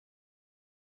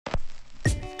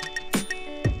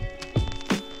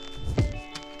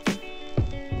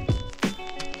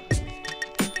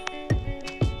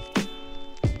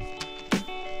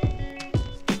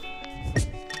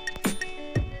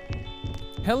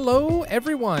Hello,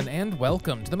 everyone, and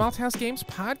welcome to the Malthaus Games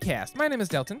podcast. My name is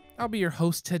Delton. I'll be your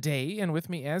host today, and with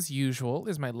me, as usual,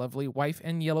 is my lovely wife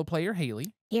and yellow player, Haley.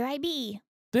 Here I be.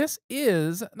 This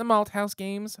is the Malthaus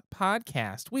Games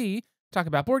podcast. We talk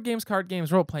about board games, card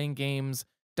games, role-playing games,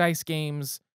 dice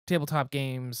games, tabletop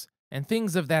games, and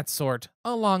things of that sort,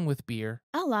 along with beer.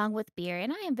 Along with beer.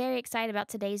 And I am very excited about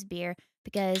today's beer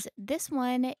because this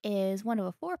one is one of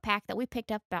a 4-pack that we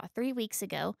picked up about 3 weeks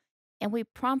ago, and we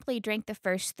promptly drank the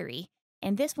first 3.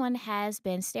 And this one has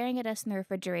been staring at us in the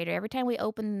refrigerator every time we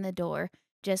open the door,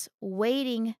 just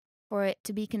waiting for it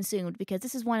to be consumed because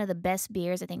this is one of the best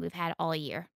beers I think we've had all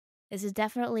year. This is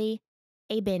definitely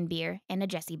a Ben beer and a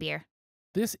Jesse beer.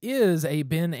 This is a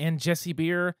Ben and Jesse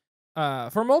beer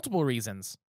for multiple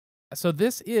reasons. So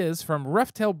this is from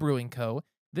Rough Tail Brewing Co.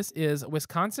 This is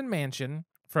Wisconsin Mansion,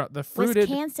 from the fruited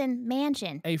Wisconsin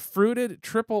Mansion. a fruited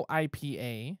triple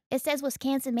IPA. It says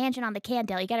Wisconsin Mansion on the can,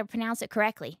 Del. You got to pronounce it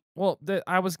correctly. Well,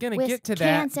 I was gonna get to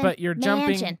that, Wisconsin but you're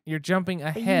Mansion. jumping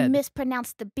But ahead. you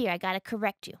mispronounced the beer. I got to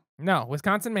correct you. No,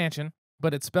 Wisconsin Mansion,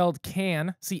 but it's spelled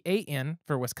can, C-A-N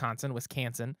for Wisconsin,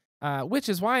 which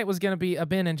is why it was gonna be a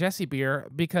Ben and Jesse beer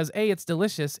because A, it's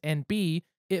delicious, and B,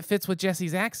 it fits with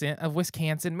Jesse's accent of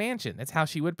Wisconsin Mansion. It's how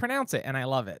she would pronounce it, and I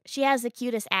love it. She has the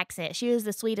cutest accent. She is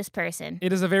the sweetest person.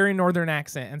 It is a very northern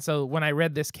accent, and so when I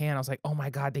read this can, I was like, oh my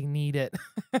God, they need it.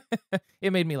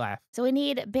 It made me laugh. So we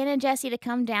need Ben and Jesse to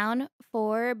come down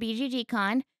for BGG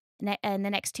Con in the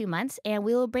next 2 months, and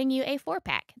we will bring you a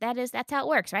 4-pack. That's how it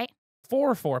works, right?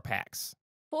 4 packs.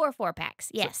 4 4-packs,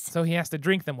 yes. So he has to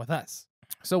drink them with us.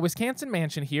 So Wisconsin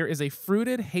Mansion here is a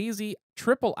fruited, hazy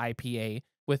triple IPA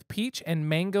with peach and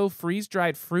mango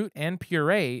freeze-dried fruit and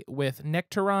puree with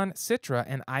Nectaron, Citra,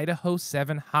 and Idaho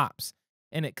 7 hops.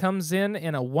 And it comes in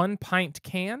a 1-pint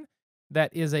can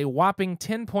that is a whopping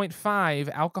 10.5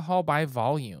 alcohol by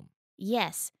volume.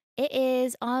 Yes. It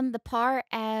is on the par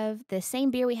of the same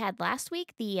beer we had last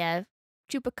week, the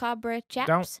Chupacabra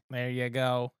Chaps. There you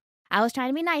go. I was trying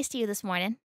to be nice to you this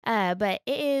morning. But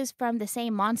it is from the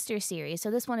same Monster series.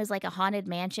 So this one is like a haunted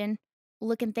mansion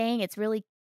looking thing. It's really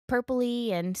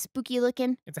purpley and spooky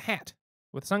looking. It's a hat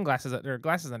with sunglasses or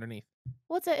glasses underneath.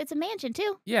 Well, it's a mansion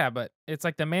too. Yeah, but it's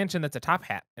like the mansion that's a top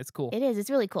hat. It's cool. It is. It's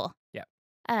really cool. Yeah.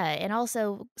 And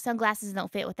also sunglasses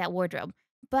don't fit with that wardrobe.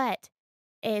 But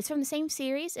it's from the same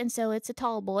series, and so it's a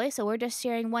tall boy. So we're just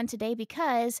sharing one today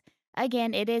because,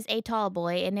 again, it is a tall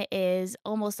boy, and it is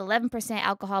almost 11%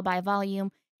 alcohol by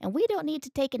volume, and we don't need to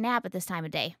take a nap at this time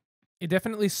of day. It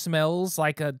definitely smells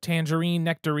like a tangerine,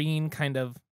 nectarine kind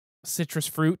of citrus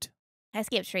fruit. I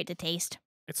skipped straight to taste.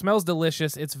 It smells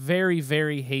delicious. It's very,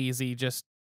 very hazy, just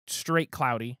straight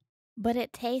cloudy. But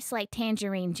it tastes like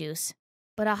tangerine juice,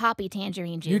 but a hoppy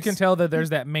tangerine juice. You can tell that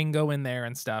there's that mango in there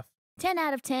and stuff. 10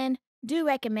 out of 10. Do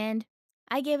recommend.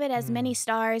 I give it as many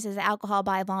stars as the alcohol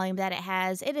by volume that it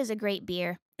has. It is a great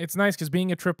beer. It's nice because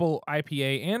being a triple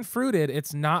IPA and fruited,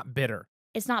 it's not bitter.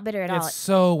 It's not bitter at all. It's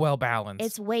so well balanced.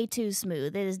 It's way too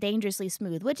smooth. It is dangerously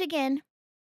smooth, which again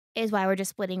is why we're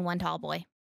just splitting one tall boy.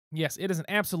 Yes, it is an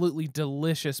absolutely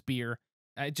delicious beer.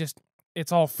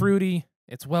 It's all fruity.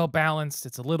 It's well balanced.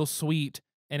 It's a little sweet,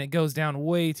 and it goes down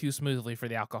way too smoothly for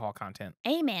the alcohol content.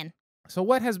 Amen. So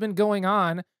what has been going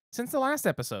on since the last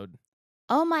episode?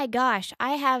 Oh my gosh,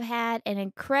 I have had an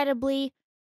incredibly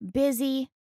busy,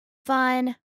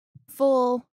 fun,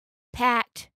 full,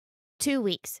 packed 2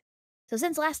 weeks. So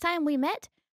since last time we met,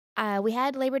 we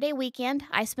had Labor Day weekend.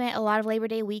 I spent a lot of Labor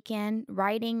Day weekend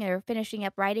finishing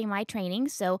up writing my training.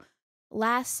 So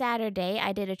last Saturday,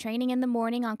 I did a training in the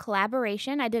morning on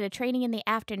collaboration. I did a training in the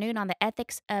afternoon on the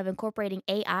ethics of incorporating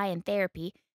AI in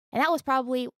therapy. And that was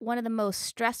probably one of the most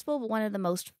stressful, but one of the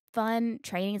most fun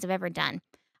trainings I've ever done.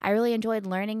 I really enjoyed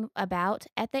learning about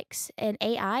ethics and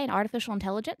AI and artificial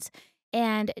intelligence.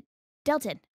 And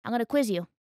Delton, I'm going to quiz you.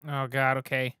 Oh, God,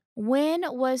 okay. When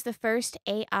was the first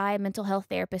AI mental health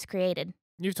therapist created?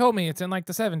 You've told me it's in like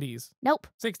the 70s. Nope.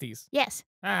 60s. Yes.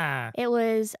 It It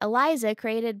was Eliza,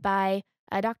 created by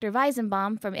Dr.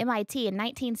 Weizenbaum from MIT in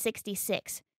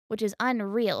 1966, which is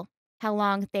unreal how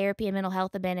long therapy and mental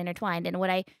health have been intertwined. And what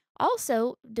I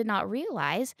also did not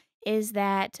realize is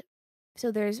that,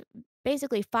 so there's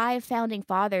basically 5 founding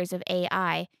fathers of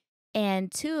AI,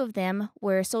 and 2 of them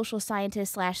were social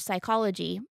scientists /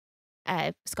 psychology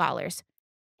scholars.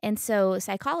 And so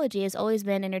psychology has always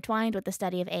been intertwined with the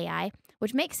study of AI,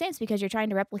 which makes sense because you're trying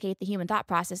to replicate the human thought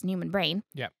process and human brain.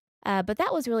 Yeah. But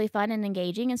that was really fun and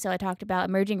engaging, and so I talked about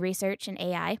emerging research in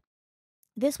AI.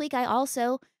 This week, I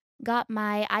also got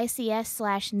my ICS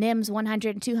 / NIMS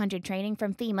 100 and 200 training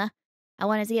from FEMA. I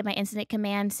wanted to get my incident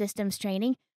command systems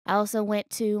training. I also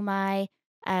went to my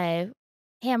ham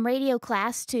radio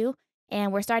class, too,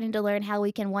 And we're starting to learn how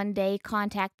we can one day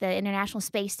contact the International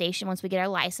Space Station once we get our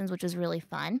license, which was really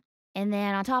fun. And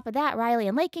then on top of that, Riley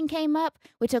and Lakin came up.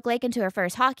 We took Lakin to her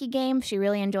first hockey game. She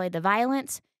really enjoyed the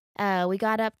violence. We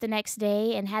got up the next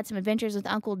day and had some adventures with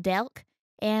Uncle Delk.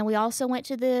 And we also went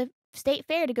to the state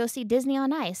fair to go see Disney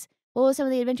on Ice. What were some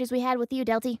of the adventures we had with you,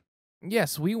 Delty?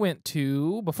 Yes, we went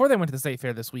to, before they went to the state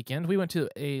fair this weekend, we went to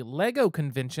a Lego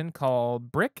convention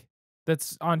called Brick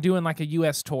that's on doing like a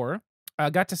US tour.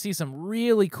 Got to see some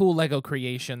really cool Lego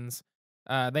creations.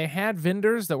 They had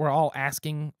vendors that were all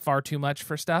asking far too much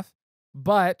for stuff,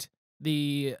 but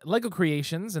the Lego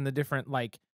creations and the different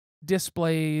like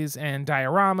displays and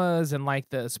dioramas and like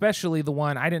especially the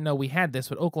one, I didn't know we had this,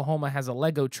 but Oklahoma has a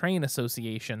Lego Train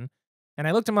Association. And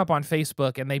I looked them up on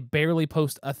Facebook and they barely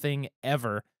post a thing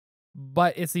ever.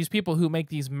 But it's these people who make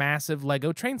these massive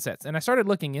Lego train sets. And I started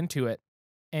looking into it,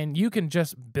 and you can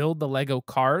just build the Lego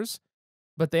cars,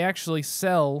 but they actually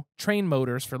sell train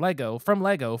motors for Lego from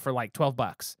Lego for like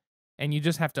 $12. And you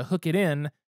just have to hook it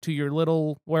in to your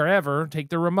little wherever, take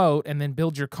the remote, and then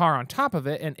build your car on top of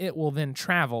it, and it will then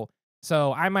travel.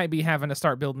 So I might be having to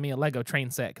start building me a Lego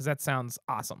train set because that sounds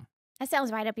awesome. That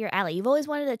sounds right up your alley. You've always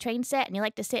wanted a train set and you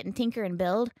like to sit and tinker and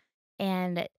build.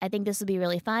 And I think this will be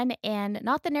really fun and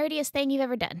not the nerdiest thing you've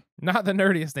ever done. Not the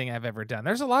nerdiest thing I've ever done.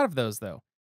 There's a lot of those, though.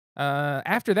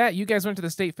 After that, you guys went to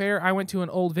the state fair. I went to an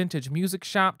old vintage music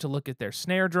shop to look at their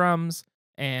snare drums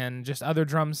and just other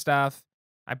drum stuff.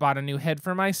 I bought a new head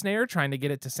for my snare, trying to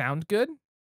get it to sound good,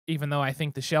 even though I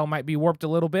think the shell might be warped a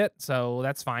little bit, so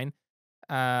that's fine.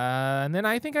 And then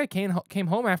I think I came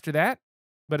home after that.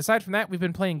 But aside from that, we've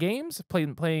been playing games,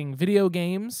 playing video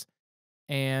games,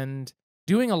 and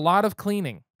doing a lot of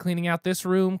cleaning. Cleaning out this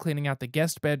room, cleaning out the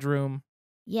guest bedroom.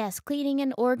 Yes, cleaning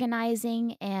and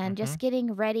organizing and just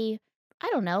getting ready, I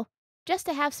don't know, just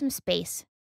to have some space.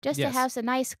 Just to have some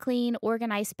nice, clean,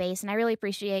 organized space. And I really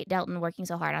appreciate Delton working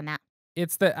so hard on that.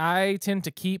 It's that I tend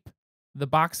to keep the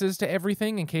boxes to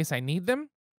everything in case I need them.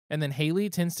 And then Haley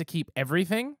tends to keep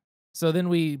everything. So then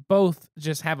we both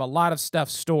just have a lot of stuff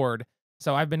stored.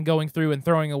 So I've been going through and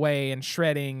throwing away and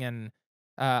shredding and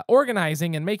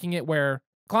organizing and making it where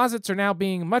closets are now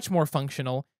being much more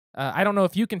functional. I don't know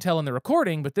if you can tell in the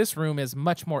recording, but this room is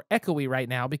much more echoey right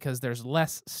now because there's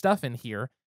less stuff in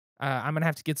here. I'm going to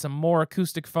have to get some more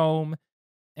acoustic foam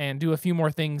and do a few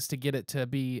more things to get it to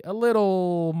be a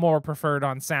little more preferred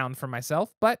on sound for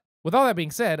myself. But with all that being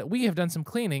said, we have done some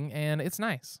cleaning and it's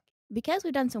nice. Because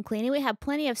we've done some cleaning, we have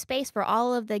plenty of space for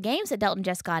all of the games that Delton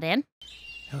just got in.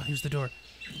 Oh, here's the door.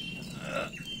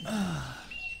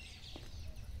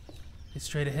 It's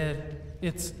straight ahead.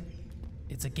 It's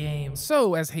a game.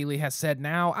 So, as Haley has said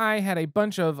now, I had a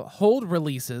bunch of hold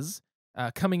releases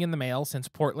coming in the mail since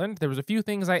Portland. There was a few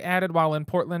things I added while in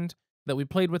Portland that we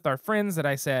played with our friends that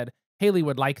I said, Haley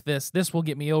would like this. This will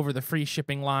get me over the free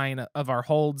shipping line of our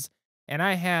holds. And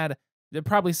I had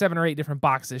probably 7 or 8 different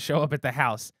boxes show up at the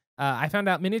house. I found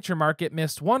out Miniature Market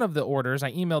missed one of the orders.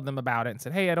 I emailed them about it and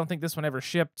said, hey, I don't think this one ever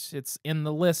shipped. It's in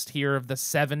the list here of the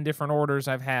 7 different orders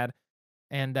I've had.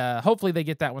 And hopefully they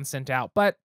get that one sent out.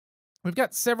 But we've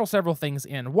got several things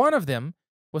in. One of them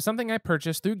was something I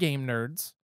purchased through Game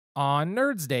Nerds on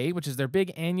Nerds Day, which is their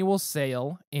big annual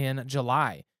sale in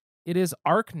July. It is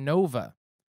Ark Nova.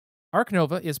 Ark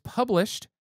Nova is published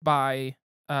by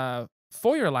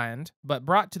Feuerland, but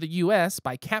brought to the U.S.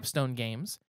 by Capstone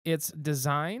Games. It's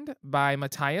designed by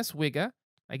Matthias Wigge.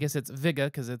 I guess it's Wigge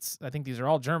because I think these are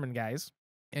all German guys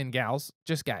and gals,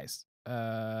 just guys.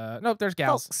 Nope, there's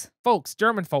gals. Folks,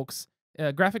 German folks.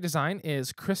 Graphic design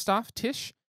is Christoph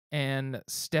Tisch and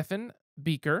Stefan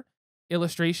Beeker.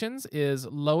 Illustrations is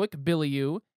Loic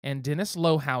Biliou and Dennis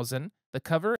Lohausen. The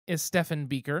cover is Stefan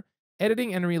Beeker.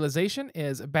 Editing and realization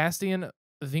is Bastian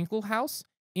Winkelhaus,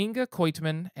 Inga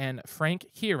Koitman, and Frank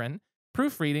Heeren.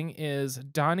 Proofreading is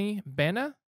Donnie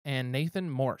Bena and Nathan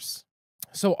Morse.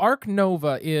 So Ark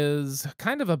Nova is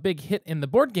kind of a big hit in the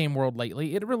board game world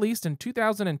lately. It released in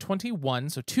 2021,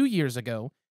 so 2 years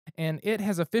ago, and it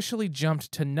has officially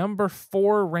jumped to number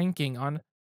 4 ranking on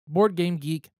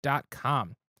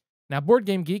BoardGameGeek.com. Now, Board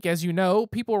Game Geek, as you know,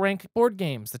 people rank board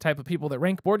games. The type of people that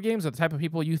rank board games are the type of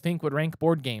people you think would rank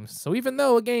board games. So even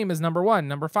though a game is number 1,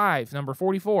 number 5, number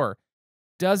 44,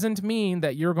 doesn't mean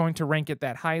that you're going to rank it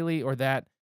that highly or that,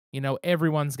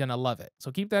 everyone's going to love it.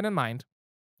 So keep that in mind.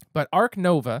 But Ark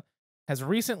Nova has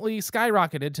recently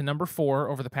skyrocketed to number 4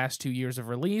 over the past 2 years of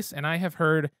release, and I have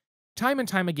heard time and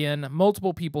time again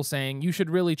multiple people saying, you should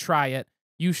really try it,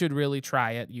 you should really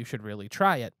try it, you should really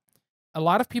try it. A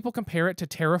lot of people compare it to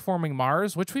Terraforming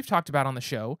Mars, which we've talked about on the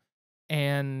show,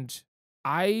 and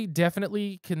I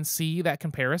definitely can see that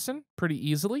comparison pretty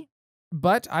easily.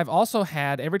 But I've also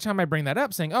had, every time I bring that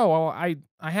up saying, oh, well,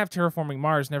 I have Terraforming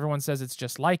Mars and everyone says it's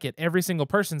just like it, every single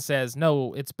person says,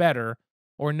 no, it's better,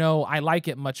 or no, I like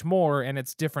it much more and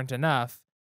it's different enough.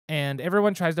 And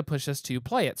everyone tries to push us to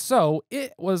play it. So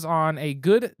it was on a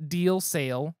good deal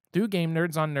sale through Game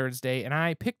Nerds on Nerds Day, and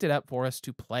I picked it up for us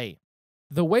to play.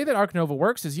 The way that Ark Nova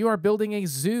works is you are building a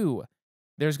zoo.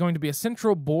 There's going to be a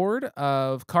central board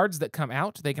of cards that come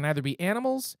out. They can either be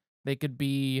animals, they could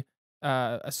be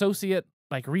associate,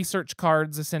 like research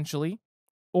cards, essentially,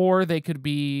 or they could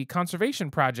be conservation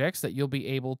projects that you'll be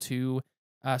able to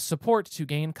support to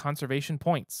gain conservation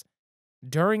points.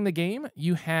 During the game,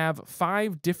 you have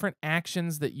 5 different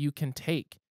actions that you can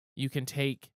take. You can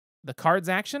take the cards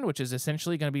action, which is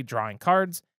essentially going to be drawing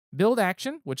cards, build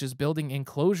action, which is building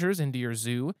enclosures into your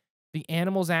zoo, the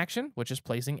animals action, which is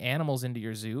placing animals into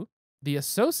your zoo, the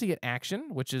associate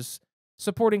action, which is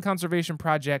supporting conservation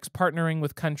projects, partnering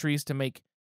with countries to make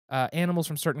animals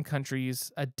from certain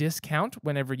countries a discount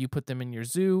whenever you put them in your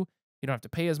zoo. You don't have to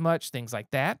pay as much, things like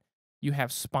that. You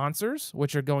have sponsors,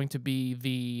 which are going to be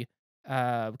the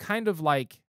kind of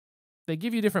like, they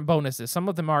give you different bonuses. Some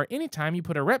of them are anytime you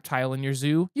put a reptile in your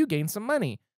zoo, you gain some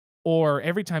money. Or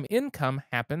every time income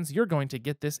happens, you're going to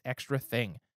get this extra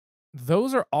thing.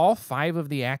 Those are all 5 of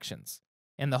the actions.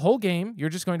 And the whole game, you're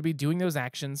just going to be doing those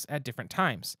actions at different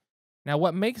times. Now,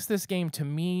 what makes this game to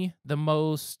me the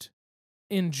most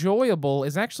enjoyable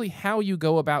is actually how you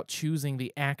go about choosing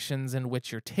the actions in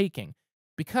which you're taking.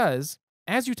 Because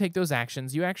as you take those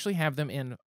actions, you actually have them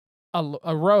in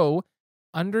a row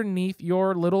underneath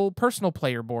your little personal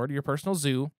player board, your personal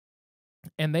zoo,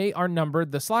 and they are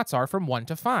numbered, the slots are from 1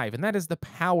 to 5, and that is the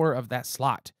power of that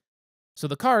slot. So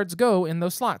the cards go in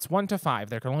those slots, 1 to 5.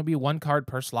 There can only be 1 card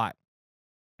per slot.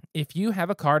 If you have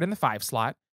a card in the 5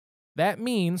 slot, that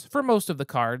means for most of the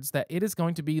cards that it is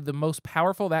going to be the most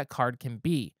powerful that card can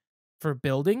be. For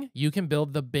building, you can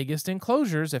build the biggest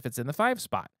enclosures if it's in the 5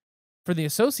 spot. For the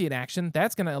associate action,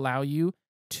 that's going to allow you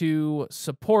to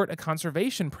support a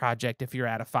conservation project if you're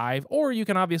at a 5, or you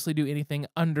can obviously do anything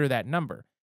under that number.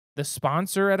 The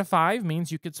sponsor at a 5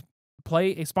 means you could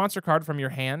play a sponsor card from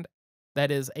your hand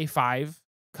that is a 5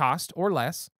 cost or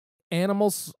less.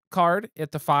 Animals card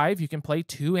at the 5, you can play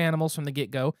 2 animals from the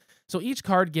get-go. So each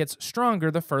card gets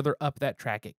stronger the further up that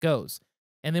track it goes.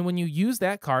 And then when you use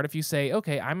that card, if you say,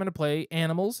 okay, I'm going to play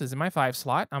animals is in my 5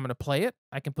 slot, I'm going to play it.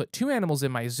 I can put 2 animals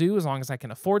in my zoo as long as I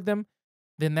can afford them.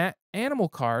 Then that animal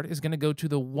card is going to go to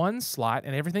the 1 slot,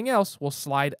 and everything else will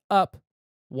slide up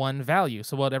 1 value.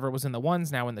 So whatever was in the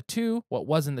 1's now in the 2, what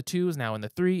was in the 2 is now in the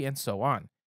 3, and so on.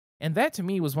 And that to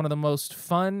me was one of the most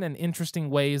fun and interesting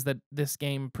ways that this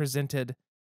game presented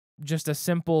just a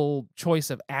simple choice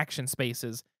of action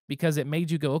spaces, because it made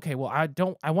you go, okay, well,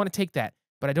 I want to take that,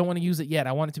 but I don't want to use it yet.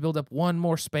 I want it to build up 1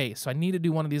 more space. So I need to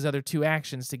do one of these other 2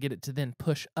 actions to get it to then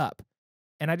push up.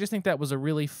 And I just think that was a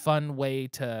really fun way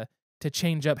to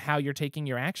change up how you're taking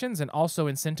your actions, and also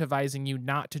incentivizing you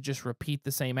not to just repeat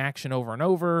the same action over and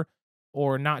over,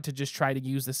 or not to just try to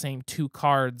use the same 2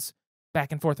 cards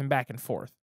back and forth and back and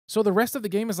forth. So the rest of the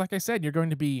game is, like I said, you're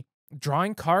going to be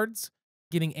drawing cards,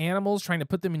 getting animals, trying to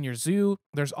put them in your zoo.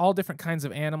 There's all different kinds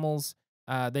of animals.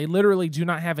 They literally do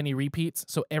not have any repeats,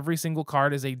 so every single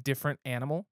card is a different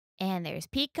animal. And there's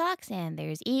peacocks, and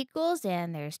there's eagles,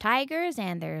 and there's tigers,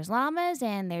 and there's llamas,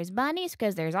 and there's bunnies,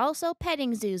 because there's also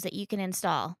petting zoos that you can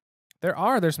install.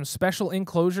 There's some special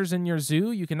enclosures in your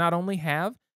zoo. You can not only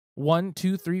have 1,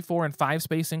 2, 3, 4, and 5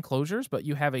 space enclosures, but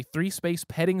you have a 3 space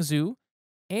petting zoo,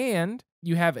 and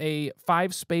you have a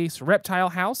 5 space reptile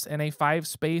house and a 5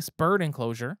 space bird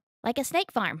enclosure. Like a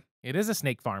snake farm. It is a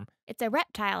snake farm. It's a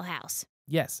reptile house.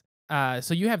 Yes.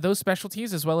 So you have those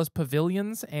specialties, as well as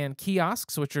pavilions and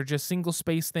kiosks, which are just single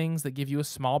space things that give you a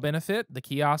small benefit. The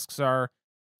kiosks are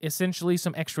essentially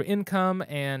some extra income,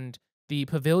 and the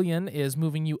pavilion is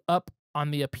moving you up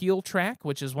on the appeal track,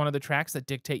 which is one of the tracks that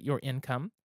dictate your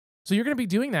income. So you're going to be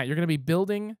doing that. You're going to be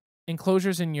building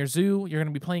enclosures in your zoo. You're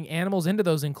going to be playing animals into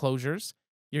those enclosures.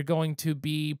 You're going to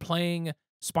be playing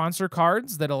sponsor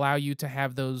cards that allow you to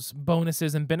have those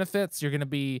bonuses and benefits. You're going to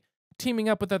be teaming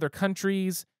up with other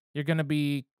countries. You're going to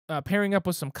be pairing up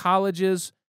with some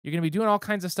colleges. You're going to be doing all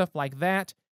kinds of stuff like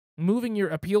that, moving your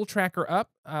appeal tracker up.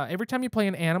 Every time you play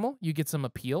an animal, you get some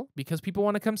appeal because people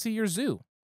want to come see your zoo.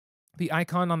 The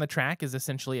icon on the track is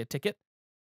essentially a ticket,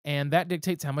 and that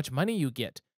dictates how much money you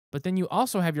get. But then you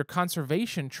also have your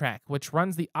conservation track, which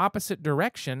runs the opposite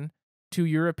direction to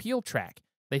your appeal track.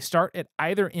 They start at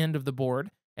either end of the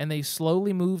board, and they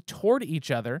slowly move toward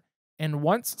each other. And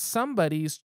once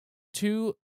somebody's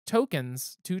 2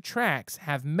 tokens, 2 tracks,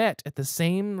 have met at the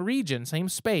same region, same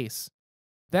space,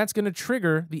 that's going to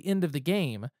trigger the end of the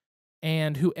game.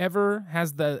 and whoever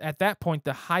has at that point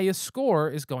the highest score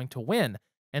is going to win.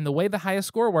 And the way the highest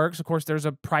score works, of course, there's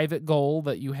a private goal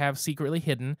that you have secretly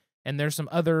hidden, and there's some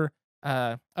other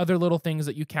little things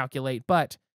that you calculate.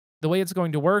 But the way it's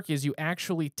going to work is you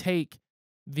actually take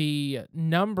the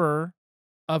number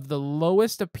of the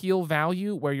lowest appeal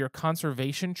value where your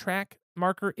conservation track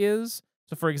marker is.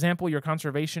 So, for example, your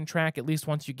conservation track, at least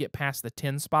once you get past the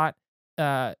 10 spot,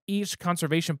 each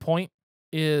conservation point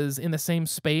is in the same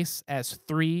space as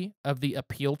 3 of the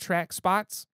appeal track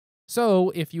spots.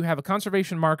 So if you have a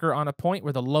conservation marker on a point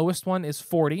where the lowest one is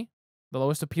 40, the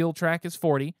lowest appeal track is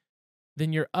 40,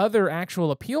 then your other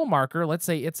actual appeal marker, let's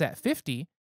say it's at 50,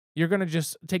 you're going to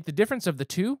just take the difference of the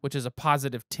two, which is a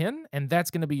positive 10, and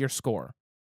that's going to be your score.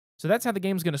 So that's how the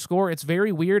game's going to score. It's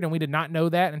very weird, and we did not know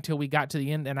that until we got to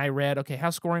the end, and I read, okay, how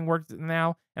scoring worked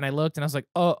now? And I looked, and I was like,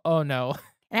 oh no.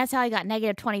 And that's how I got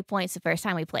negative 20 points the first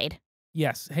time we played.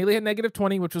 Yes, Haley had negative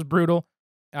 20, which was brutal,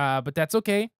 but that's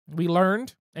okay. We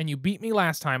learned, and you beat me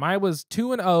last time. I was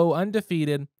 2-0,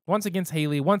 undefeated, once against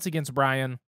Haley, once against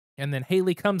Brian, and then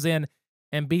Haley comes in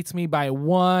and beats me by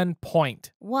 1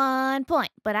 point. 1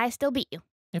 point, but I still beat you.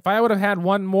 If I would have had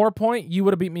 1 more point, you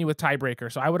would have beat me with tiebreaker.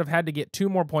 So I would have had to get 2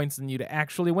 more points than you to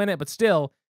actually win it, but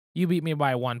still, you beat me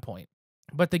by 1 point.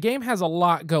 But the game has a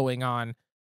lot going on,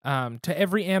 to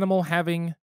every animal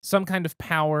having some kind of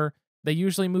power. They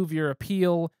usually move your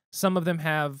appeal. Some of them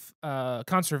have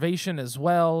conservation as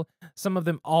well. Some of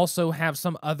them also have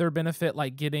some other benefit,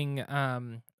 like getting,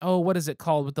 what is it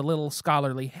called with the little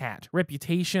scholarly hat?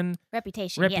 Reputation.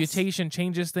 Reputation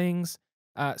changes things.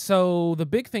 So the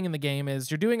big thing in the game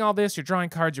is you're doing all this, you're drawing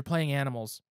cards, you're playing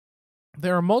animals.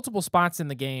 There are multiple spots in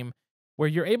the game where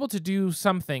you're able to do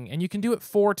something, and you can do it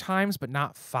 4 times, but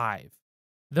not 5.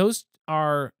 Those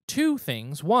are 2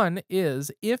 things. One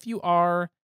is if you are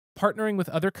partnering with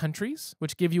other countries,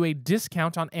 which give you a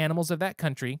discount on animals of that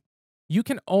country, you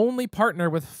can only partner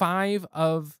with 4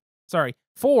 of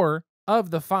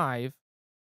the 5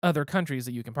 other countries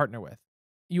that you can partner with.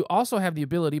 You also have the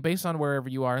ability, based on wherever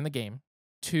you are in the game,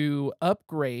 to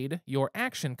upgrade your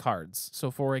action cards. So,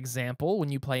 for example,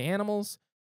 when you play animals,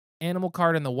 animal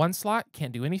card in the 1 slot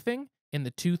can't do anything. In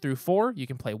the 2 through 4, you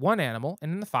can play 1 animal,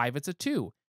 and in the 5, it's a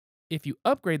 2. If you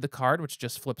upgrade the card, which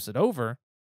just flips it over,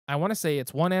 I want to say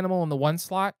it's 1 animal in the 1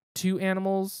 slot, 2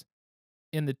 animals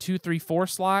in the 2, 3, 4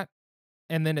 slot,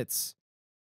 and then it's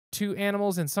 2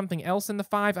 animals and something else in the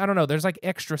 5. I don't know. There's like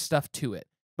extra stuff to it,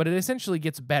 but it essentially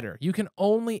gets better. You can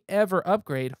only ever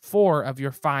upgrade 4 of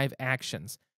your 5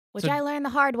 actions. Which I learned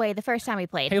the hard way the first time we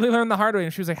played. Haley learned the hard way,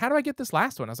 and she was like, how do I get this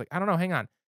last one? I was like, I don't know. Hang on.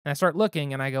 And I start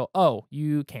looking, and I go, oh,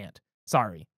 you can't.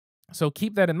 Sorry. So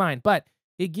keep that in mind. But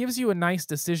it gives you a nice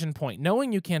decision point.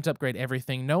 Knowing you can't upgrade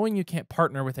everything, knowing you can't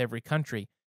partner with every country,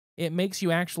 it makes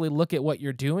you actually look at what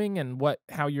you're doing and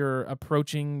how you're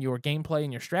approaching your gameplay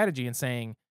and your strategy and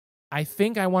saying, I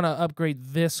think I want to upgrade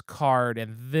this card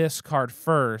and this card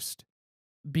first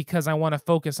because I want to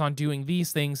focus on doing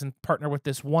these things and partner with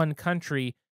this one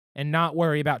country and not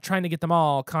worry about trying to get them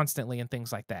all constantly and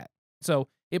things like that. So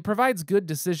it provides good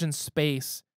decision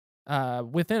space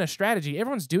within a strategy.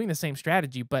 Everyone's doing the same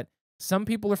strategy, but some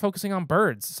people are focusing on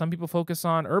birds. Some people focus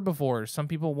on herbivores. Some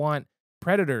people want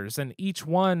predators, and each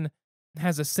one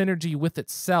has a synergy with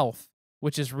itself,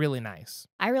 which is really nice.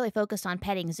 I really focused on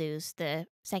petting zoos the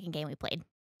second game we played.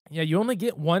 Yeah, you only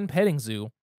get 1 petting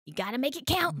zoo. You got to make it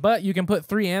count. But you can put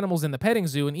 3 animals in the petting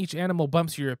zoo, and each animal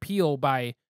bumps your appeal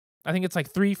by, I think it's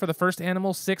like 3 for the first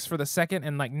animal, 6 for the second,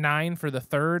 and like 9 for the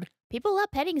third. People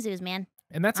love petting zoos, man.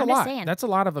 And that's a lot. That's a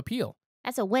lot of appeal.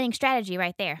 That's a winning strategy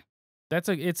right there.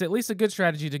 It's at least a good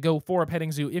strategy to go for a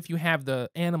petting zoo if you have the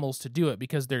animals to do it,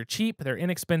 because they're cheap, they're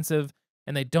inexpensive,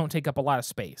 and they don't take up a lot of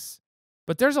space.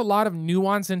 But there's a lot of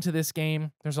nuance into this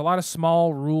game. There's a lot of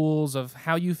small rules of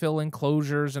how you fill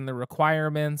enclosures and the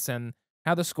requirements and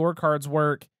how the scorecards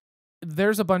work.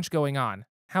 There's a bunch going on.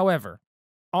 However,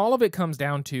 all of it comes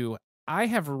down to, I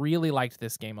have really liked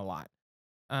this game a lot.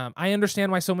 I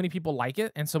understand why so many people like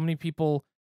it and so many people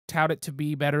tout it to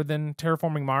be better than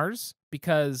Terraforming Mars,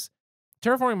 because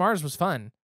Terraforming Mars was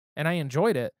fun and I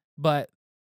enjoyed it, but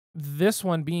this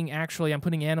one being actually, I'm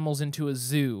putting animals into a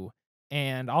zoo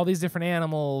and all these different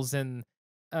animals, and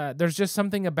there's just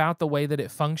something about the way that it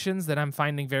functions that I'm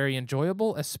finding very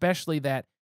enjoyable, especially that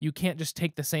you can't just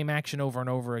take the same action over and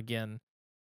over again.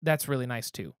 That's really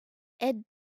nice too. It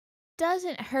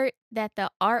doesn't hurt that the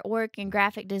artwork and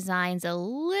graphic design's a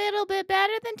little bit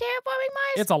better than Terraforming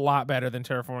Mars. It's a lot better than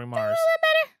Terraforming Mars. A little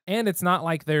better. And it's not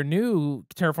like their new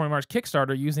Terraforming Mars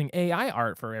Kickstarter using AI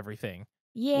art for everything.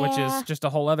 Yeah. Which is just a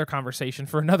whole other conversation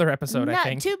for another episode, I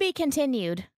think. To be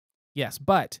continued. Yes,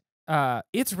 but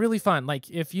It's really fun. Like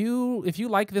if you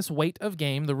like this weight of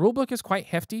game, the rule book is quite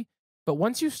hefty, but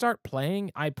once you start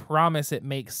playing, I promise it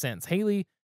makes sense. Haley,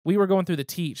 we were going through the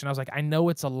teach, and I was like, I know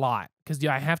it's a lot because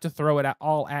I have to throw it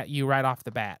all at you right off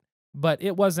the bat. But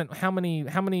it wasn't how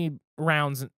many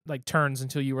rounds, like turns,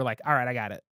 until you were like, all right, I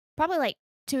got it. Probably like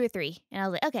 2 or 3, and I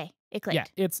was like, okay, it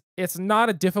clicked. Yeah, it's not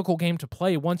a difficult game to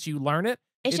play once you learn it.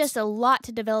 It's just a lot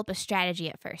to develop a strategy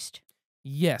at first.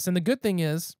 Yes, and the good thing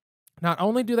is, not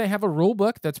only do they have a rule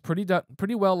book that's pretty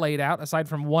well laid out, aside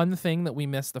from one thing that we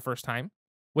missed the first time,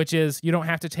 which is you don't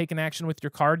have to take an action with your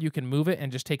card. You can move it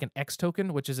and just take an X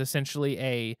token, which is essentially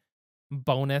a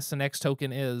bonus. An X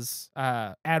token is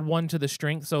add 1 to the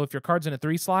strength. So if your card's in a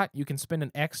 3 slot, you can spend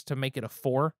an X to make it a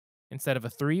 4 instead of a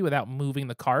 3 without moving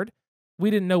the card.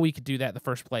 We didn't know we could do that the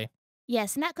first play.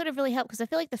 Yes, and that could have really helped because I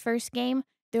feel like the first game,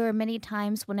 there were many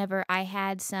times whenever I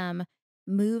had some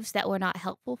moves that were not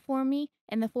helpful for me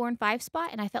in the 4 and 5 spot,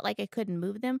 and I felt like I couldn't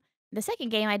move them. The second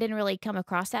game, I didn't really come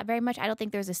across that very much. I don't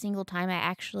think there was a single time I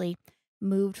actually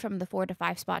moved from the 4 to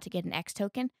 5 spot to get an X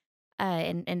token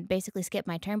and basically skip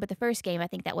my turn. But the first game, I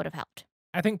think that would have helped.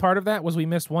 I think part of that was we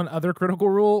missed one other critical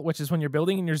rule, which is when you're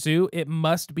building in your zoo, it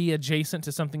must be adjacent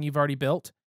to something you've already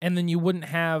built. And then you wouldn't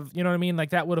have, you know what I mean? Like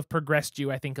that would have progressed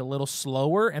you, I think, a little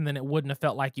slower, and then it wouldn't have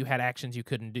felt like you had actions you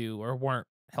couldn't do or weren't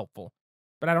helpful.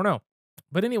 But I don't know.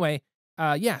 But anyway,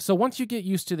 yeah, so once you get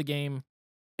used to the game,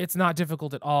 it's not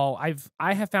difficult at all.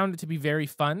 I have found it to be very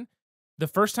fun. The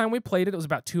first time we played it, it was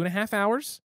about 2.5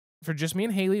 hours for just me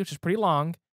and Haley, which is pretty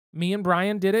long. Me and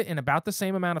Brian did it in about the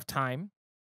same amount of time.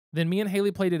 Then me and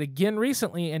Haley played it again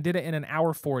recently and did it in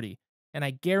 1:40. And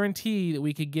I guarantee that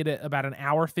we could get it about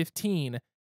 1:15.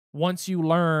 Once you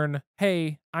learn,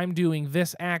 hey, I'm doing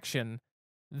this action,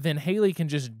 then Haley can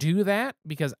just do that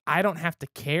because I don't have to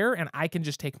care and I can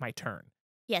just take my turn.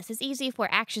 Yes, it's easy for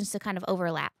actions to kind of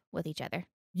overlap with each other.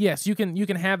 Yes, you can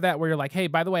have that where you're like, hey,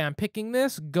 by the way, I'm picking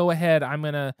this. Go ahead. I'm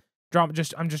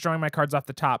just drawing my cards off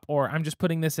the top, or I'm just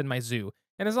putting this in my zoo.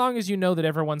 And as long as you know that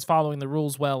everyone's following the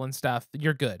rules well and stuff,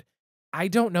 you're good. I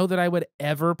don't know that I would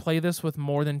ever play this with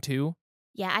more than 2.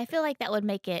 Yeah, I feel like that would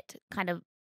make it kind of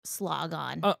slog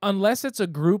on. Unless it's a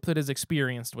group that is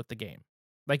experienced with the game.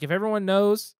 Like if everyone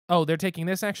knows, oh, they're taking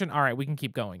this action, all right, we can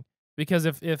keep going. Because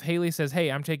if Haley says,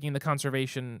 hey, I'm taking the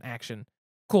conservation action,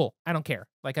 cool, I don't care.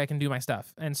 Like I can do my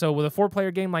stuff. And so with a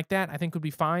 4-player game like that, I think would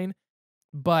be fine.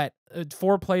 But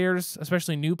 4 players,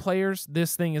 especially new players,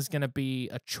 this thing is going to be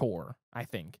a chore, I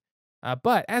think.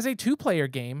 But as a 2-player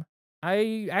game,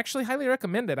 I actually highly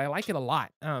recommend it. I like it a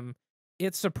lot.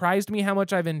 It surprised me how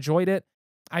much I've enjoyed it.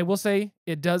 I will say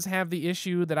it does have the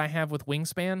issue that I have with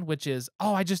Wingspan, which is,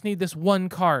 oh, I just need this one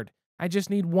card. I just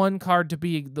need one card to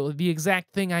be the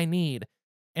exact thing I need.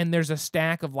 And there's a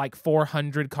stack of like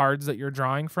 400 cards that you're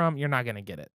drawing from. You're not going to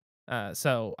get it.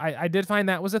 So I did find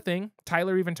that was a thing.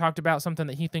 Tyler even talked about something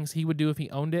that he thinks he would do if he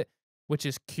owned it, which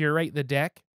is curate the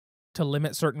deck to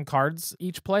limit certain cards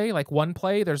each play. Like one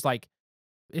play, there's like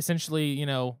essentially,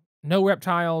 no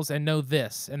reptiles and no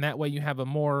this. And that way you have a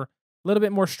little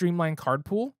bit more streamlined card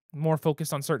pool, more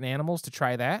focused on certain animals to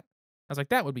try that. I was like,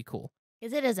 that would be cool.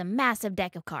 Because it is a massive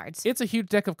deck of cards. It's a huge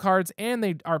deck of cards, and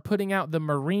they are putting out the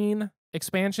Marine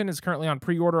expansion. Is currently on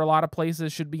pre-order a lot of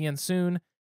places, should be in soon.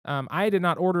 I did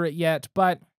not order it yet,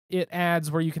 but it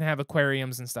adds where you can have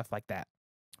aquariums and stuff like that.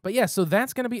 But yeah, so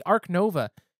that's going to be Arc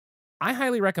Nova. I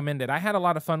highly recommend it. I had a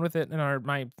lot of fun with it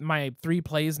in my 3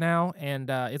 plays now, and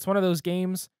it's one of those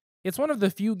games. It's one of the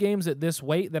few games at this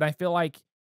weight that I feel like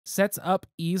sets up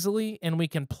easily and we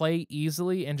can play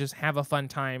easily and just have a fun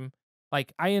time.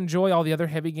 Like, I enjoy all the other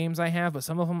heavy games I have, but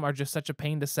some of them are just such a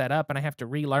pain to set up and I have to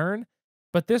relearn.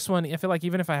 But this one, I feel like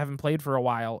even if I haven't played for a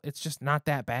while, it's just not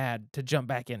that bad to jump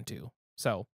back into.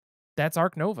 So that's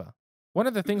Arc Nova. One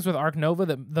of the things with Arc Nova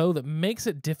that makes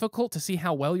it difficult to see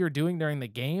how well you're doing during the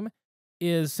game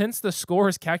is since the score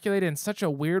is calculated in such a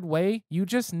weird way, you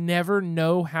just never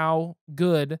know how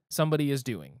good somebody is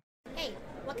doing. Hey,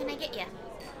 what can I get you?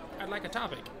 I'd like a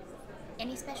topic.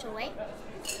 Any special way?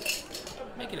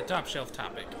 Make it a top shelf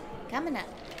topic. Coming up.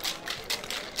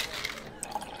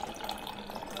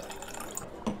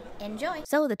 Enjoy.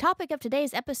 So the topic of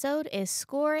today's episode is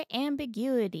score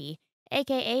ambiguity,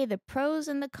 aka the pros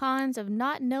and the cons of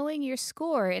not knowing your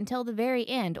score until the very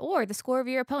end, or the score of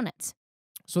your opponents.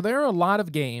 So there are a lot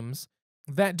of games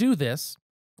that do this,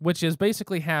 which is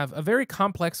basically have a very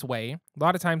complex way. A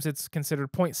lot of times it's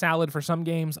considered point salad for some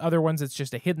games. Other ones it's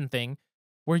just a hidden thing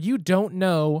where you don't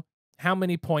know how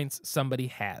many points somebody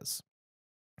has.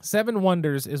 Seven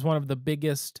Wonders is one of the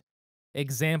biggest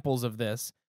examples of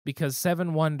this because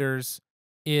Seven Wonders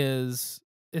is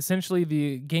essentially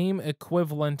the game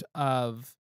equivalent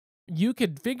of you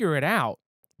could figure it out,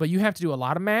 but you have to do a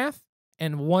lot of math,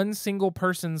 and one single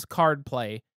person's card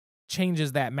play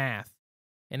changes that math.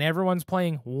 And everyone's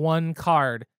playing one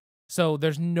card, so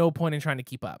there's no point in trying to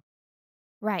keep up.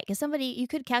 Right, because you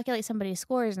could calculate somebody's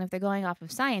scores, and if they're going off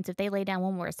of science, if they lay down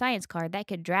one more science card, that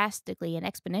could drastically and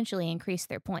exponentially increase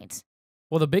their points.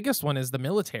 Well, the biggest one is the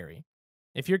military.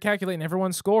 If you're calculating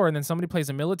everyone's score and then somebody plays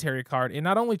a military card, it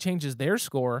not only changes their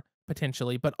score,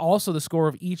 potentially, but also the score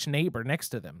of each neighbor next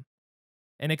to them.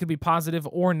 And it could be positive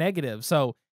or negative.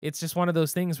 So it's just one of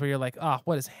those things where you're like,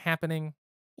 what is happening?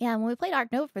 Yeah, when we played Ark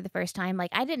Nova for the first time, like,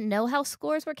 I didn't know how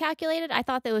scores were calculated. I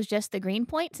thought that was just the green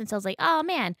points, and so I was like, "Oh,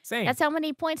 man, Same. that's how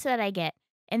many points that I get."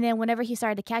 And then whenever he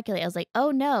started to calculate, I was like, "Oh,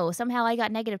 no, somehow I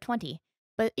got negative 20."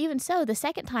 But even so, the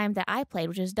second time that I played,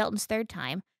 which was Delton's third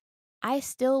time, I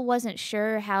still wasn't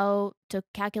sure how to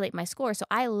calculate my score, so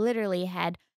I literally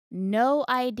had no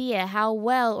idea how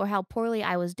well or how poorly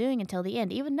I was doing until the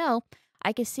end, even though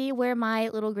I could see where my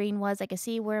little green was, I could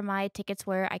see where my tickets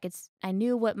were, I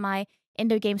knew what my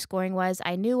end of game scoring was,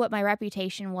 I knew what my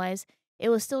reputation was. It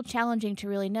was still challenging to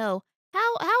really know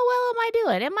how well am I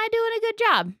doing? Am I doing a good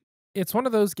job? It's one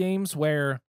of those games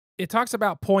where it talks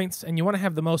about points, and you want to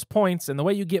have the most points, and the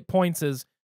way you get points is,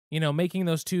 making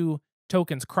those two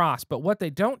tokens cross. But what they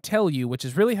don't tell you, which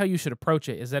is really how you should approach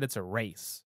it, is that it's a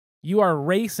race. You are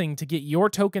racing to get your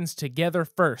tokens together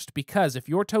first, because if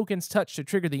your tokens touch to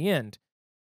trigger the end,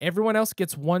 everyone else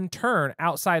gets one turn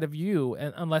outside of you,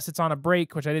 unless it's on a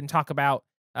break, which I didn't talk about.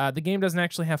 The game doesn't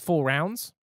actually have full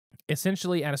rounds.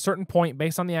 Essentially, at a certain point,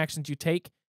 based on the actions you take,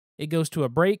 it goes to a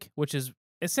break, which is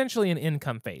essentially an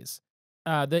income phase.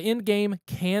 The end game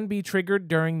can be triggered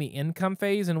during the income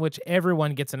phase, in which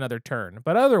everyone gets another turn.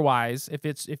 But otherwise,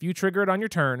 if you trigger it on your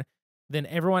turn, then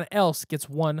everyone else gets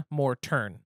one more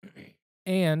turn.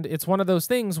 And it's one of those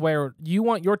things where you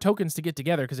want your tokens to get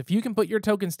together, because if you can put your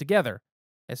tokens together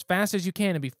as fast as you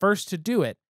can and be first to do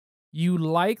it, you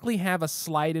likely have a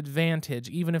slight advantage,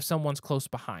 even if someone's close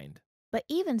behind. But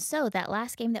even so, that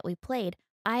last game that we played,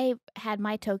 I had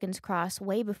my tokens cross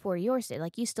way before yours did.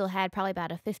 Like, you still had probably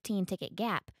about a 15 ticket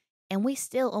gap, and we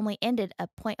still only ended a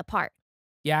point apart.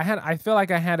 Yeah, I feel like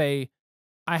I had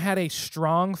a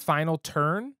strong final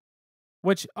turn,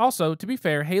 which also, to be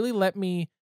fair, Haley let me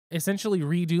essentially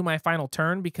redo my final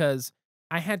turn, because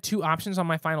I had two options on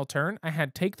my final turn. I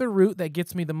had take the route that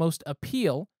gets me the most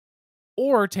appeal,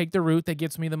 or take the route that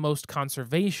gets me the most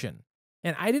conservation.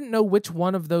 And I didn't know which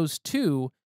one of those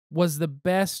two was the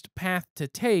best path to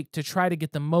take to try to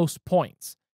get the most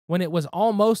points, when it was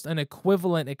almost an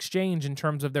equivalent exchange in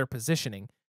terms of their positioning.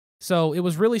 So it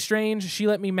was really strange. She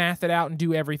let me math it out and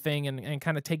do everything, and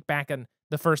kind of take back on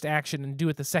the first action and do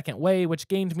it the second way, which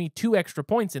gained me 2 extra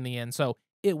points in the end. So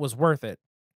it was worth it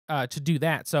to do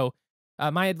that. So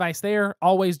my advice there,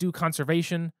 always do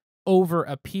conservation over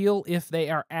appeal if they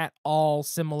are at all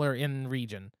similar in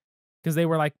region. Because they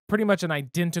were like pretty much an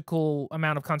identical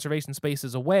amount of conservation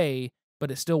spaces away,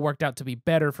 but it still worked out to be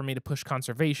better for me to push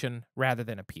conservation rather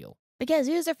than appeal. Because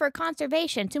use it for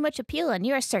conservation, too much appeal, and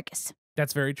you're a circus.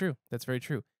 That's very true. That's very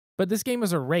true. But this game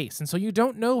is a race, and so you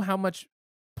don't know how many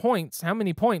points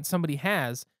somebody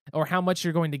has, or how much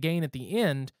you're going to gain at the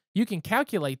end. You can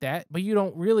calculate that, but you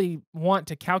don't really want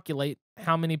to calculate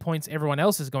how many points everyone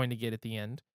else is going to get at the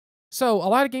end. So a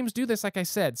lot of games do this, like I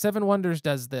said. Seven Wonders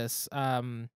does this.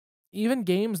 Even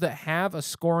games that have a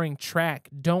scoring track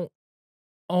don't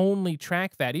only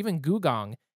track that. Even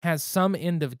Gugong has some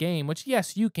end of game, which,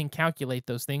 yes, you can calculate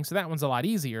those things, so that one's a lot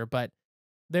easier, but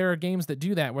there are games that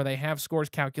do that, where they have scores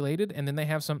calculated, and then they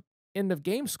have some end of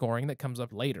game scoring that comes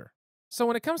up later. So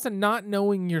when it comes to not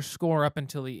knowing your score up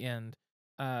until the end,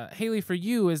 Haley, for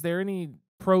you, is there any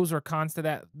pros or cons to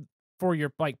that for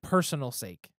your personal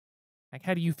sake? Like,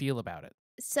 how do you feel about it?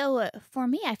 So for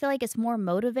me, I feel like it's more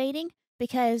motivating,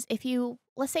 because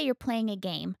let's say you're playing a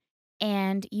game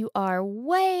and you are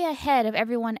way ahead of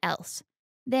everyone else,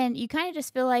 then you kind of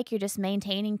just feel like you're just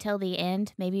maintaining till the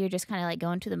end. Maybe you're just kind of like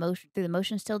going through the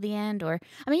motions till the end, or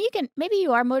maybe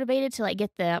you are motivated to get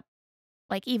the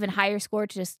even higher score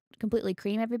to just completely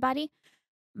cream everybody.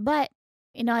 But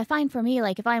I find for me,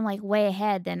 if I'm way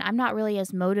ahead, then I'm not really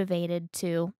as motivated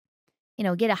to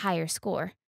get a higher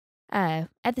score.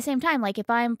 At the same time, if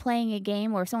I'm playing a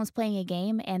game, or if someone's playing a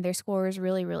game and their score is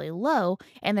really, really low,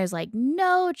 and there's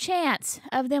no chance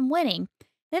of them winning,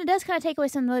 then it does kind of take away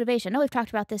some motivation. I know we've talked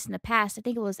about this in the past. I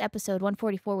think it was episode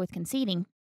 144 with conceding.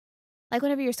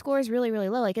 Whenever your score is really, really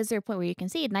low, is there a point where you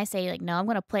concede? And I say, no,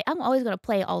 I'm always going to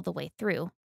play all the way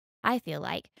through, I feel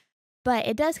like. But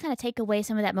it does kind of take away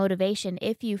some of that motivation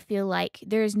if you feel like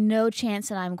there's no chance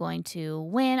that I'm going to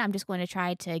win. I'm just going to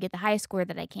try to get the highest score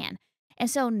that I can. And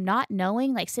so not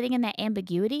knowing, like sitting in that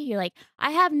ambiguity, you're like,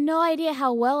 I have no idea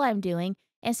how well I'm doing.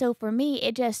 And so for me,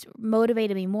 it just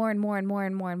motivated me more and more and more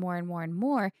and more and more and more and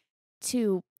more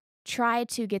to try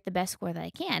to get the best score that I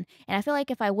can. And I feel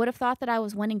like if I would have thought that I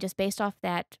was winning just based off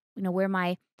that, where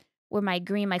my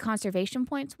conservation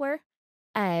points were,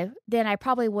 then I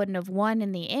probably wouldn't have won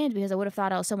in the end because I would have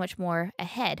thought I was so much more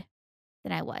ahead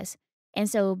than I was. And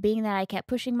so being that I kept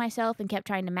pushing myself and kept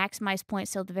trying to maximize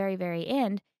points till the very, very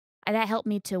end, that helped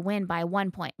me to win by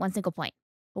 1 point, one single point.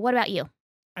 But what about you?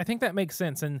 I think that makes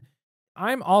sense. And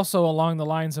I'm also along the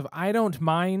lines of I don't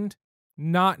mind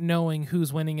not knowing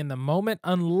who's winning in the moment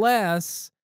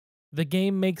unless the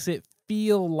game makes it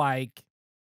feel like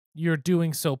you're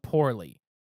doing so poorly.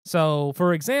 So,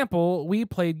 for example, we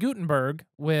played Gutenberg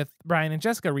with Brian and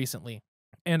Jessica recently,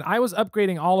 and I was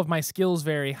upgrading all of my skills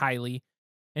very highly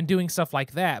and doing stuff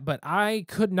like that, but I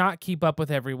could not keep up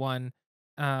with everyone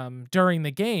during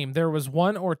the game. There was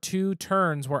 1 or 2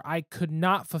 turns where I could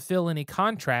not fulfill any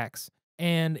contracts,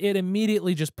 and it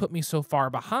immediately just put me so far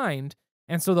behind.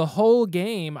 And so the whole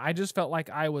game, I just felt like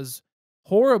I was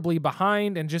horribly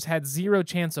behind and just had zero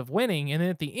chance of winning. And then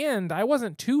at the end, I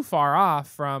wasn't too far off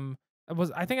from,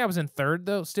 I think I was in third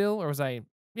though still, or was I?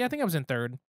 Yeah, I think I was in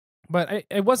third, but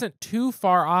it wasn't too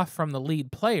far off from the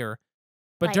lead player.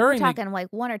 But Like, during we're talking like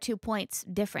 1 or 2 points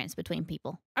difference between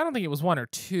people. I don't think it was 1 or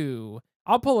 2.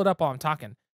 I'll pull it up while I'm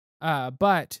talking.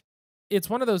 But it's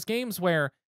one of those games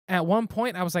where at one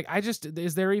point I was like,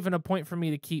 is there even a point for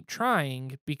me to keep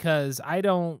trying? Because I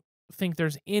don't think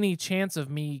there's any chance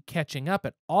of me catching up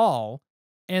at all.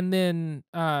 And then,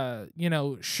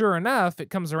 sure enough, it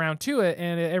comes around to it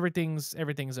and everything's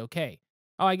okay.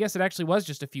 Oh, I guess it actually was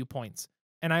just a few points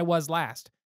and I was last.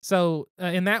 So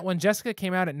in that one, Jessica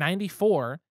came out at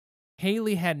 94,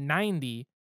 Haley had 90,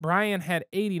 Brian had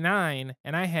 89,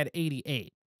 and I had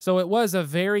 88. So it was a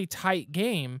very tight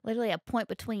game. Literally a point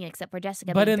between, except for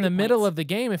Jessica. But being in 3 the middle points. of the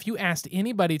game, if you asked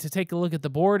anybody to take a look at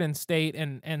the board and state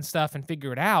and stuff and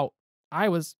figure it out, I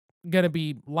was going to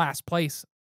be last place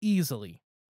easily.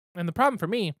 And the problem for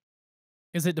me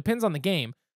is it depends on the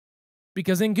game.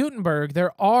 Because in Gutenberg,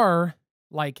 there are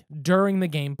like during the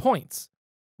game points,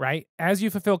 right? As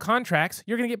you fulfill contracts,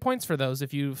 you're going to get points for those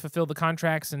if you fulfill the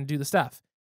contracts and do the stuff.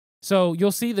 So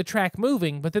you'll see the track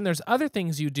moving, but then there's other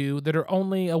things you do that are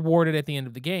only awarded at the end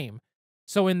of the game.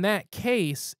 So in that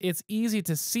case, it's easy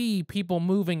to see people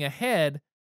moving ahead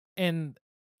and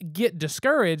get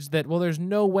discouraged that, well, there's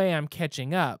no way I'm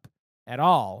catching up at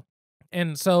all.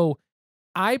 And so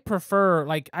I prefer,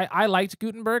 like, I liked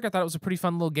Gutenberg. I thought it was a pretty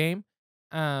fun little game.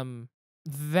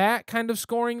 That kind of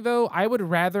scoring, though, I would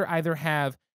rather either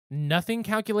have nothing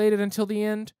calculated until the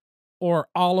end or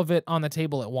all of it on the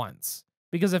table at once.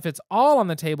 Because if it's all on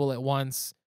the table at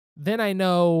once, then I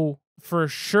know for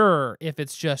sure if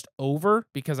it's just over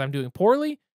because I'm doing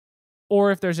poorly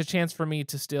or if there's a chance for me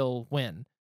to still win.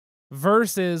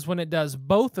 Versus when it does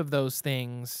both of those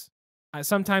things,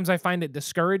 sometimes I find it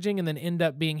discouraging and then end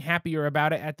up being happier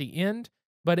about it at the end,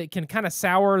 but it can kind of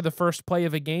sour the first play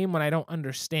of a game when I don't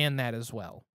understand that as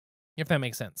well, if that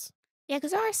makes sense. Yeah,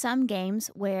 because there are some games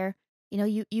where,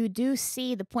 you do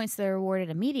see the points that are awarded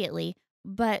immediately,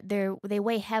 but they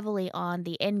weigh heavily on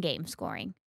the end game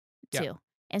scoring too. Yeah.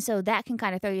 And so that can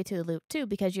kind of throw you to the loop too,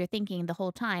 because you're thinking the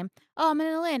whole time, oh, I'm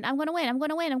going to win, I'm going to win, I'm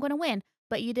going to win, I'm going to win.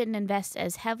 But you didn't invest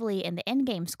as heavily in the end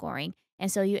game scoring.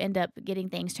 And so you end up getting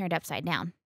things turned upside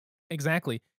down.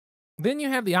 Exactly. Then you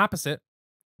have the opposite,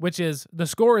 which is the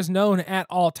score is known at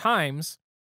all times,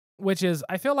 which is,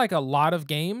 I feel like a lot of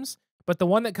games, but the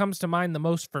one that comes to mind the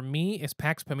most for me is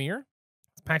Pax Pamir.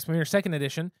 Pax Pamir 2nd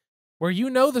edition, where you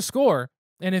know the score,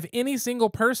 and if any single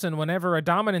person, whenever a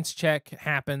dominance check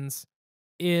happens,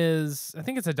 I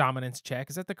think it's a dominance check.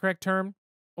 Is that the correct term?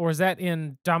 Or is that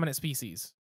in dominant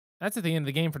species? That's at the end of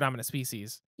the game for dominant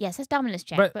species. Yes, that's dominance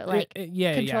check, but like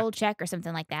control check or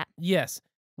something like that. Yes.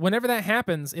 Whenever that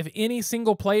happens, if any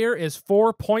single player is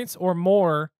 4 points or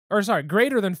more,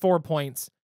 greater than 4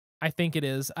 points, I think it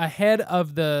is, ahead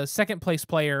of the second place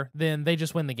player, then they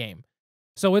just win the game.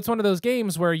 So it's one of those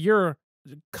games where you're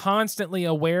constantly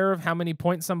aware of how many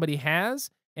points somebody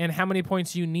has and how many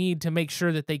points you need to make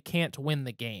sure that they can't win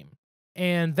the game.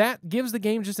 And that gives the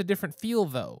game just a different feel,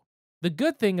 though. The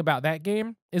good thing about that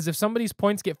game is if somebody's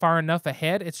points get far enough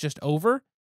ahead, it's just over.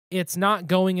 It's not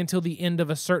going until the end of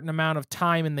a certain amount of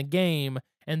time in the game,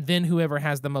 and then whoever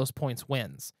has the most points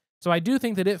wins. So I do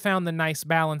think that it found the nice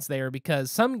balance there, because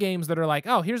some games that are like,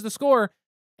 oh, here's the score,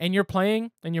 and you're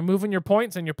playing, and you're moving your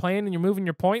points, and you're playing, and you're moving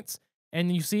your points,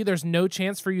 and you see there's no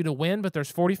chance for you to win, but there's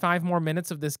 45 more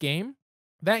minutes of this game,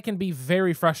 that can be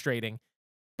very frustrating.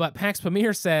 But Pax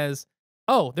Pamir says,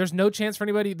 oh, there's no chance for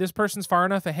anybody, this person's far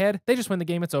enough ahead, they just win the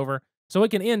game, it's over. So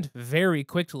it can end very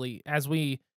quickly, as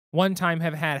we one time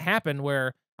have had happen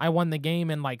where I won the game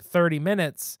in like 30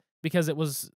 minutes because it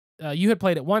was, you had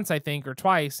played it once, I think, or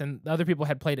twice, and the other people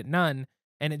had played it none,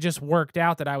 and it just worked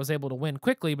out that I was able to win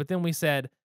quickly. But then we said,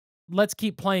 let's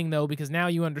keep playing, though, because now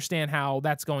you understand how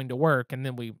that's going to work, and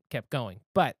then we kept going.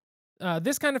 But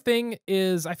this kind of thing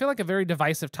is, I feel like, a very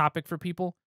divisive topic for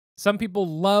people. Some people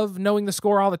love knowing the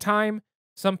score all the time.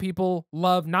 Some people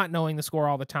love not knowing the score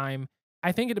all the time.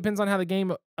 I think it depends on how the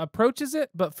game approaches it,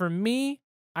 but for me,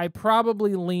 I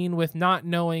probably lean with not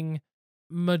knowing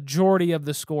majority of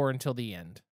the score until the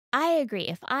end. I agree.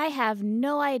 If I have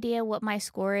no idea what my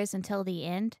score is until the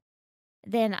end,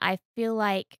 then I feel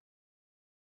like,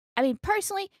 I mean,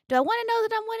 personally, do I want to know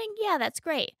that I'm winning? Yeah, that's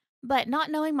great. But not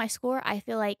knowing my score, I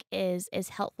feel like is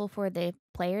helpful for the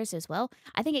players as well.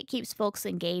 I think it keeps folks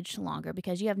engaged longer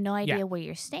because you have no idea where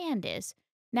your stand is.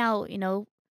 Now,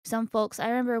 some folks, I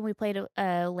remember when we played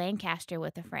a Lancaster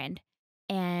with a friend,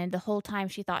 and the whole time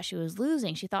she thought she was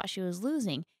losing. She thought she was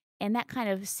losing. And that kind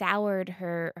of soured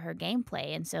her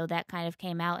gameplay. And so that kind of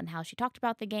came out in how she talked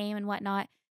about the game and whatnot.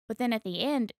 But then at the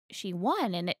end, she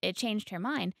won, and it changed her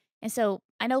mind. And so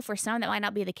I know for some that might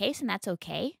not be the case, and that's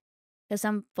okay. Because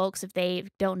some folks, if they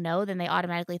don't know, then they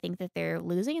automatically think that they're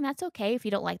losing, and that's okay if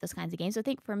you don't like those kinds of games. So I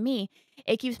think for me,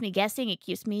 it keeps me guessing, it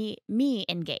keeps me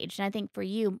engaged, and I think for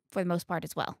you, for the most part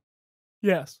as well.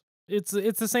 Yes, it's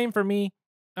the same for me.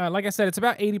 Like I said, it's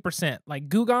about 80%. Like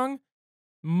Gugong,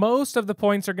 most of the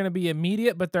points are going to be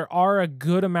immediate, but there are a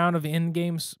good amount of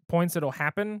in-game points that'll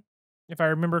happen, if I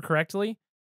remember correctly.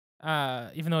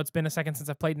 Even though it's been a second since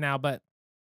I've played now, but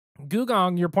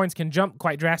Gugong, your points can jump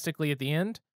quite drastically at the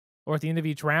end, or at the end of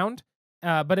each round.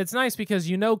 But it's nice because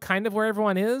you know kind of where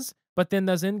everyone is, but then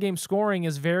those in-game scoring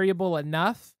is variable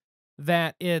enough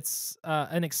that it's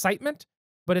an excitement,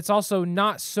 but it's also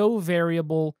not so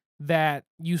variable that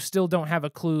you still don't have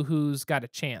a clue who's got a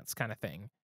chance, kind of thing.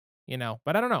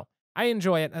 But I don't know. I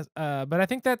enjoy it, but I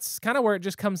think that's kind of where it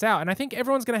just comes out. And I think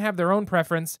everyone's going to have their own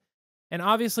preference. And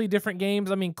obviously different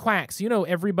games, I mean, Quacks,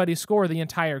 everybody's score the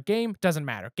entire game, doesn't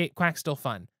matter. Quack's still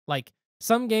fun. Like,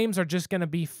 some games are just going to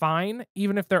be fine,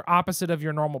 even if they're opposite of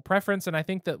your normal preference. And I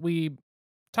think that we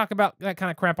talk about that kind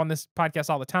of crap on this podcast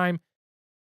all the time.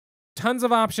 Tons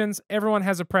of options. Everyone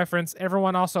has a preference.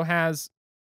 Everyone also has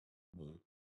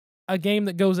a game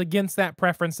that goes against that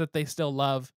preference that they still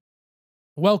love.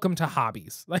 Welcome to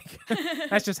hobbies. Like,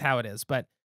 that's just how it is. But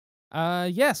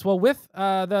yes, well, with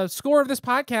the score of this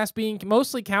podcast being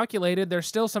mostly calculated, there's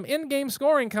still some in-game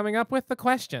scoring coming up with the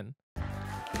question.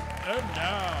 And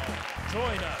now,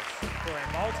 join us for a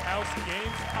Malthaus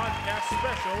Games podcast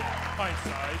special,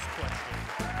 Pint-Sized Question.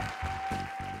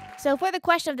 So for the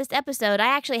question of this episode, I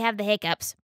actually have the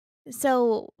hiccups.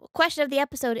 So question of the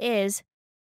episode is,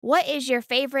 what is your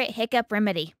favorite hiccup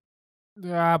remedy?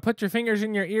 Put your fingers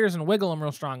in your ears and wiggle them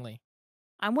real strongly.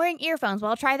 I'm wearing earphones, but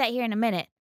I'll try that here in a minute.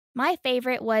 My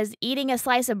favorite was eating a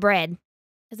slice of bread.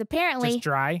 Because apparently... Just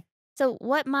dry? So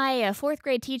what my fourth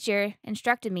grade teacher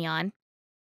instructed me on,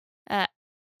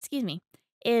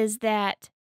 is that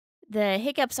the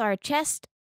hiccups are chest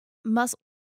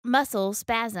muscle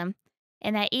spasm,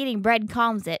 and that eating bread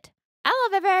calms it. I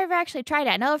don't know if I've ever actually tried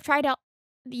it. I know I've tried out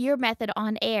your method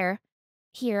on air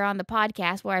here on the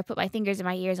podcast where I put my fingers in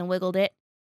my ears and wiggled it,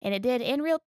 and it did in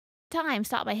real time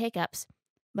stop my hiccups.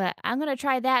 But I'm going to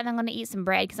try that, and I'm going to eat some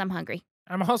bread because I'm hungry.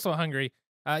 I'm also hungry.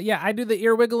 Yeah, I do the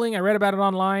ear wiggling. I read about it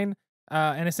online,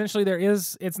 and essentially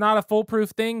it's not a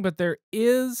foolproof thing, but there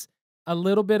is a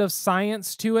little bit of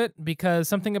science to it, because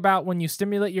something about when you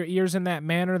stimulate your ears in that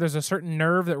manner, there's a certain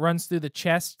nerve that runs through the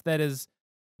chest that is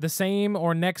the same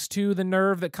or next to the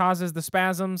nerve that causes the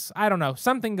spasms. I don't know,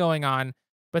 something going on,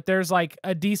 but there's like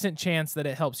a decent chance that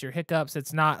it helps your hiccups.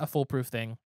 It's not a foolproof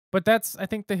thing, but that's, I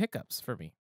think, the hiccups for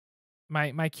me.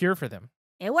 My cure for them.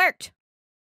 It worked.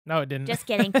 No, it didn't. Just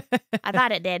kidding. I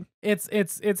thought it did. It's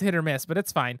hit or miss, but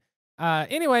it's fine.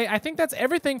 Anyway, I think that's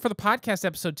everything for the podcast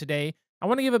episode today. I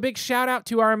want to give a big shout out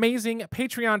to our amazing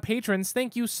Patreon patrons.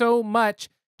 Thank you so much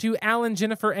to Alan,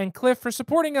 Jennifer, and Cliff for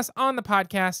supporting us on the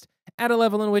podcast at a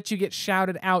level in which you get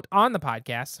shouted out on the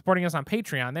podcast, supporting us on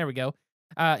Patreon. There we go.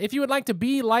 If you would like to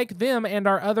be like them and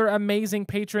our other amazing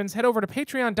patrons, head over to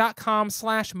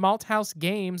patreon.com/malthausgames, Malthaus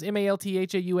games.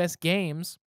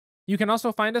 You can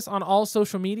also find us on all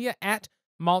social media at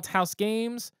Malthaus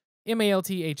Games,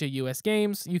 Malthaus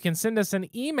games. You can send us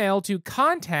an email to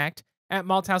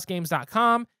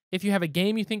contact@malthausgames.com if you have a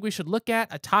game you think we should look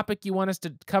at, a topic you want us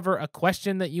to cover, a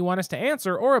question that you want us to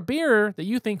answer, or a beer that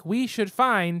you think we should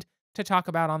find to talk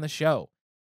about on the show.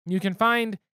 You can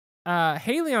find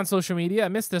Haley on social media, I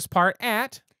missed this part,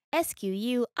 at...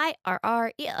 SQUIRRELYGEK.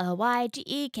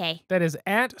 That is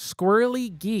at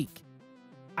Squirrely Geek.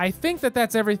 I think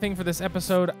that's everything for this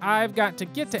episode. I've got to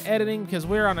get to editing because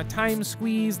we're on a time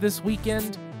squeeze this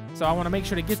weekend. So I want to make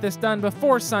sure to get this done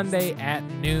before Sunday at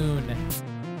noon.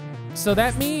 So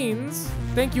that means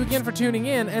thank you again for tuning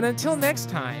in. And until next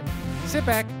time, sit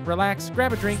back, relax,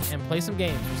 grab a drink, and play some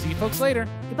games. We'll see you folks later.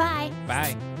 Goodbye.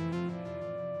 Bye.